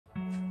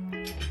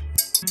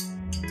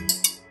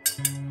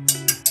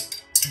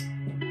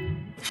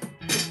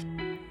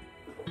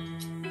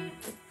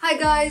Hi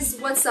guys,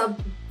 what's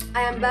up?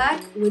 I am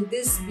back with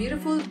this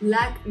beautiful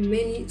black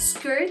mini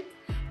skirt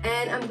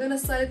and I'm gonna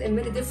style it in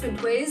many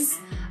different ways.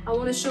 I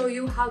want to show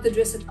you how to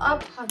dress it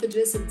up, how to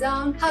dress it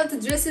down, how to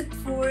dress it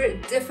for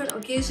different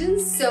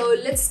occasions. So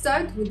let's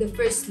start with the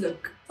first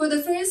look. For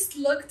the first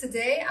look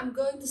today, I'm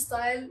going to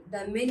style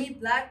the mini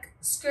black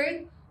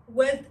skirt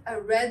with a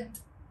red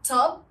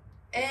top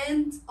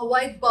and a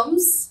white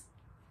bums.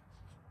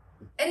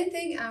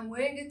 Anything I'm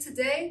wearing it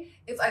today,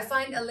 if I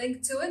find a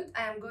link to it,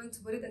 I am going to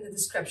put it in the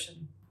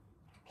description.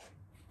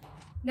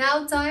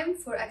 Now time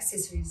for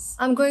accessories.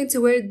 I'm going to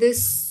wear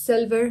this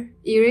silver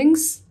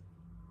earrings.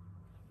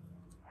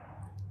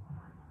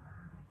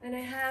 And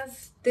I have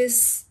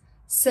this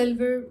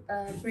silver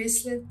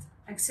bracelet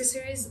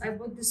accessories. I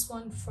bought this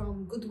one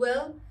from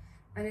Goodwill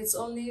and it's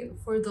only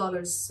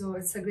 $4, so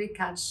it's a great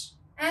catch.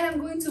 And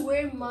I'm going to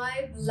wear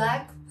my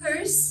black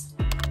purse.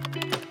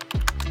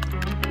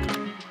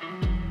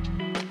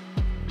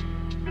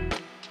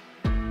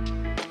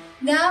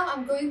 Now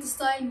I'm going to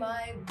style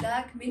my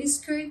black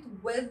miniskirt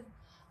with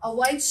a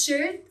white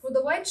shirt. For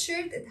the white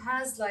shirt, it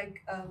has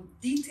like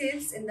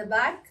details in the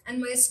back, and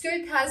my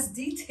skirt has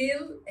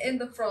detail in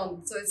the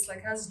front. So it's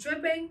like has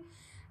dripping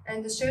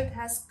and the shirt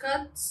has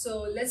cut.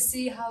 So let's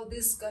see how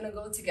this is gonna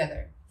go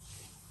together.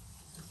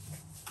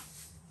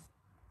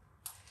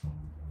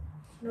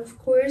 And of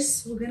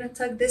course, we're gonna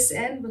tuck this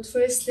in, but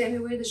first let me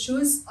wear the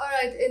shoes.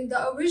 Alright, in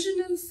the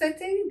original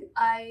fitting,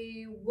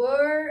 I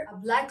wore a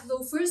black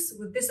loafers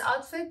with this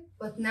outfit,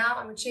 but now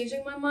I'm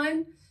changing my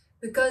mind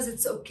because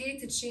it's okay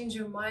to change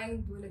your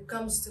mind when it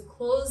comes to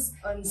clothes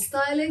and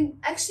styling.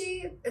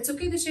 Actually, it's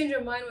okay to change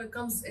your mind when it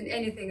comes in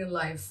anything in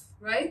life,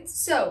 right?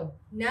 So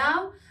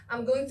now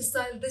I'm going to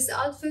style this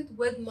outfit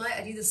with my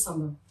Adidas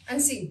Summer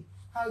and see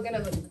how it's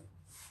gonna look.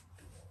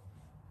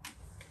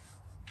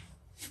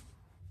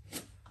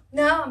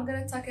 Now I'm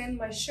gonna tuck in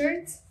my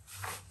shirt.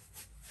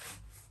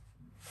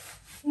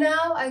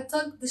 Now I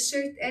tuck the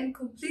shirt in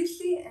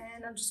completely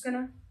and I'm just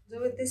gonna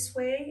do it this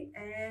way,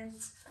 and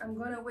I'm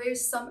gonna wear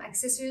some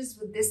accessories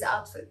with this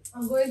outfit.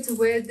 I'm going to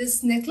wear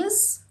this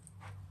necklace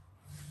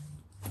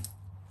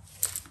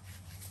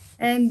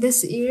and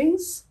this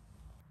earrings.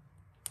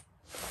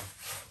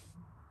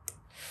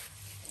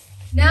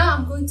 Now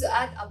I'm going to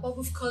add a pop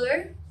of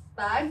color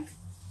bag.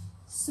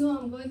 So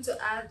I'm going to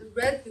add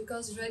red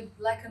because red,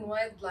 black and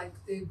white, like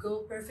they go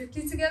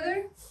perfectly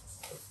together.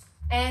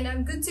 And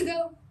I'm good to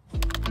go.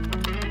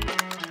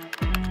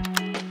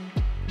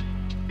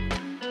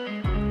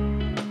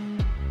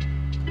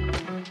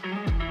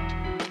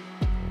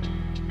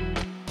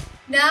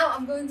 Now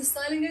I'm going to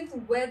styling it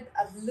with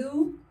a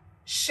blue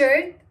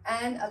shirt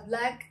and a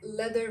black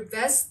leather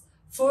vest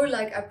for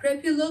like a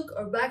preppy look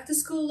or back to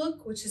school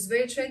look, which is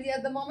very trendy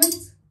at the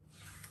moment.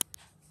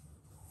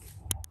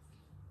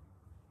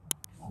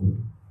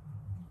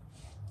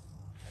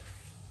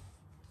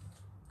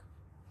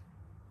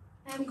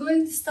 I'm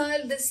going to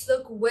style this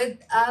look with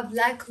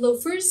black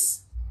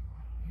loafers.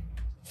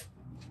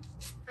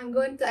 I'm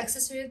going to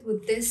accessory it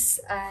with this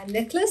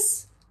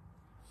necklace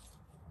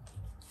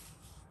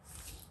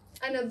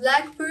and a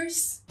black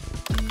purse.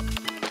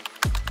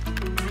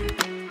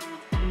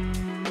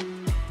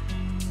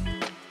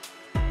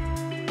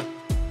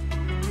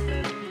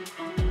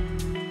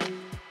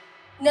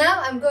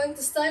 Now I'm going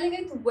to styling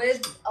it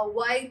with a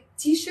white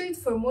t-shirt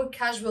for more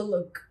casual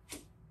look.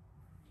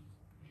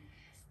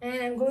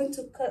 And I'm going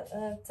to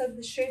tuck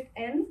the shirt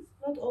in,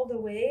 not all the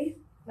way,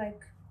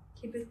 like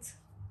keep it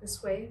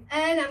this way.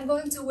 And I'm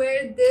going to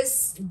wear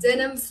this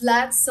denim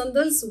flat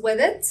sandals with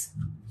it.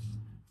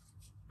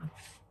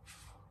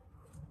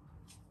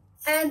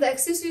 And the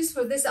accessories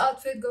for this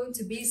outfit going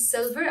to be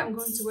silver. I'm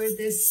going to wear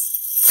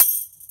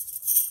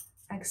this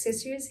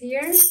accessories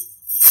here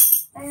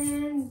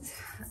and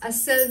a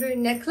silver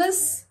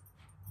necklace.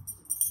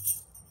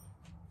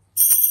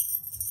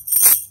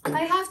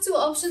 I have two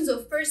options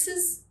of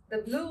purses, the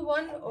blue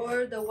one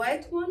or the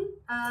white one.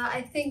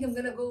 I think I'm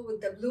gonna go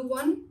with the blue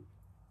one.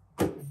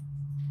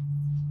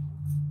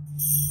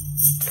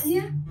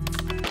 Yeah.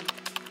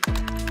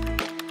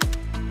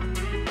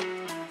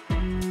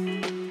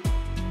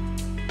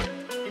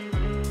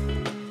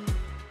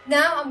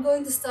 Now I'm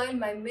going to style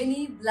my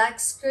mini black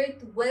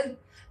skirt with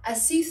a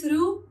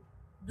see-through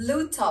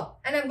blue top,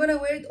 and I'm gonna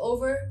wear it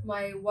over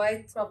my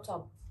white crop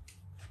top.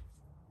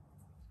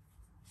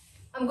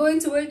 I'm going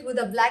to wear it with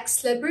a black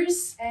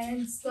slippers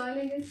and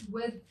styling it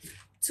with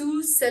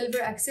two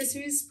silver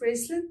accessories,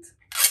 bracelet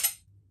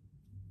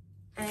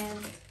and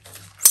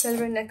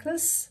silver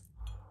necklace.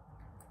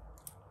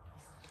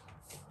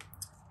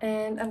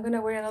 And I'm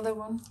gonna wear another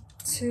one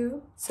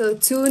too. So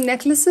two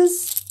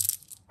necklaces.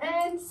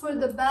 And for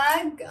the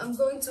bag, I'm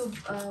going to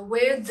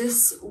wear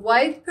this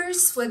white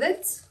purse with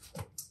it.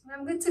 And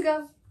I'm good to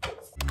go.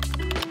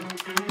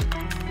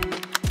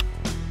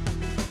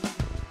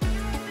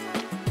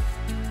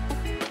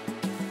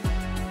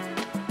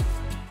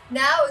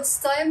 Now it's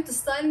time to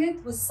style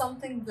it with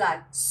something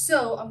black.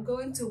 So I'm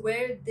going to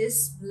wear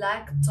this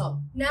black top.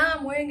 Now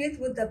I'm wearing it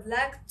with the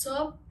black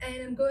top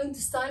and I'm going to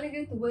style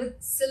it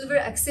with silver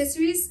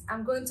accessories.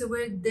 I'm going to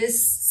wear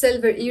this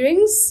silver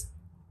earrings.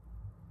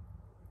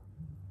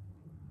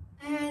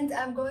 And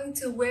I'm going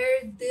to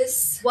wear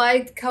this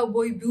white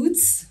cowboy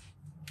boots.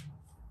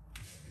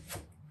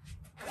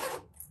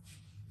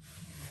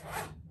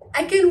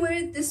 I can wear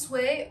it this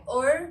way,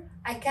 or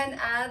I can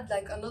add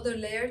like another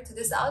layer to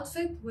this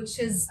outfit, which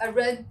is a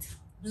red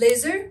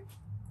blazer.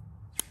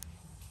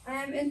 I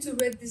am into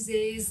red these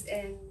days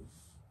and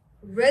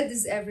red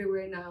is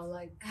everywhere now.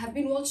 Like, I have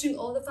been watching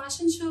all the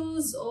fashion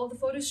shows, all the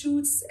photo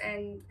shoots,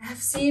 and I have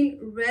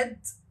seen red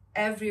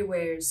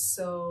everywhere.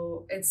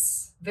 So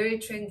it's very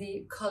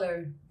trendy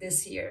color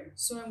this year.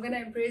 So I'm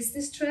gonna embrace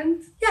this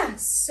trend. Yeah,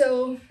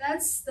 so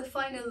that's the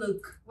final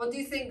look. What do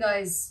you think,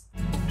 guys?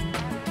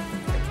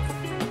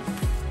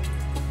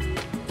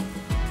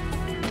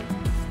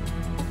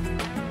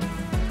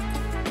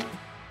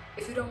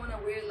 If you don't want to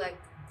wear like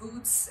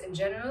boots in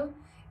general,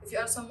 if you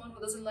are someone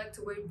who doesn't like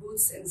to wear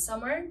boots in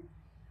summer,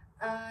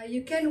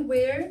 you can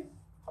wear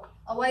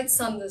a white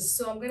sandals.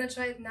 So I'm gonna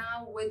try it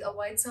now with a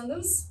white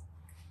sandals.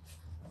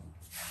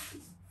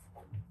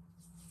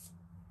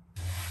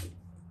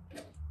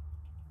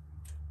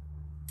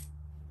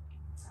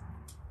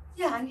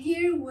 Yeah, I'm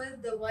here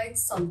with the white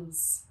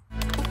sandals.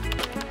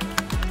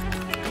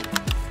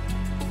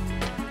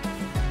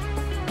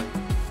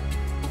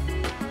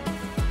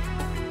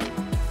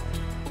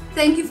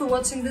 Thank you for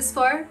watching this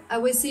far. I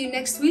will see you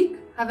next week.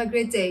 Have a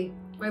great day.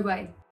 Bye bye.